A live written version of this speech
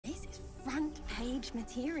page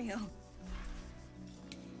material.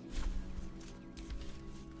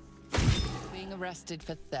 Being arrested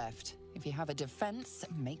for theft. If you have a defense,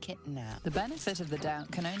 make it now. The benefit of the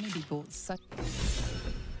doubt can only be bought such...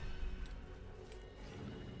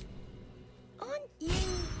 Aren't you...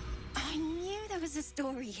 I knew there was a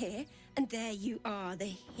story here. And there you are, the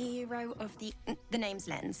hero of the name's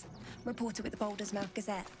Lens. Reporter with the Boulder's Mouth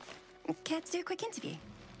Gazette. Care to do a quick interview?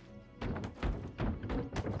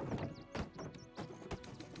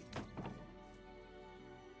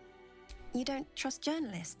 You don't trust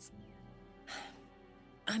journalists?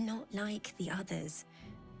 I'm not like the others.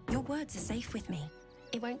 Your words are safe with me.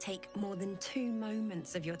 It won't take more than 2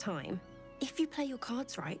 moments of your time. If you play your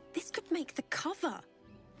cards right, this could make the cover.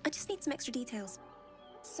 I just need some extra details.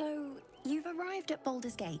 So, you've arrived at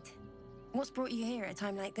Baldur's Gate. What's brought you here at a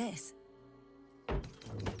time like this?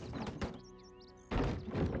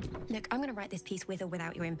 Look, I'm going to write this piece with or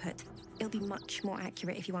without your input. It'll be much more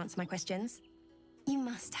accurate if you answer my questions. You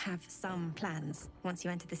must have some plans once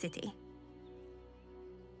you enter the city.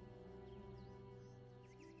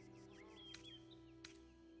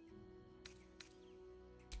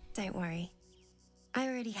 Don't worry. I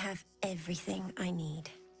already have everything I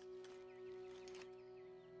need.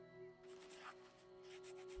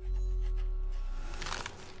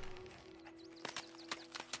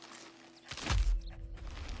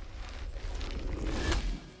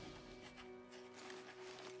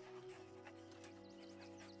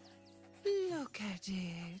 Look at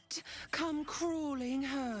it. Come crawling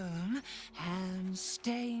home, hands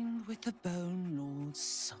stained with the Bone Lord's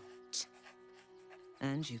salt.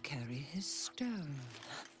 And you carry his stone.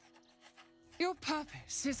 Your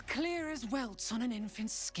purpose is clear as welts on an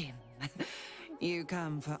infant's skin. You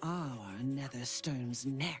come for our Netherstones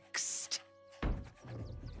next.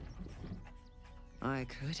 I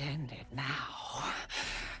could end it now.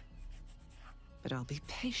 But I'll be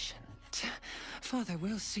patient. Father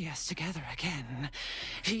will see us together again.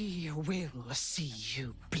 He will see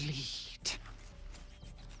you bleed.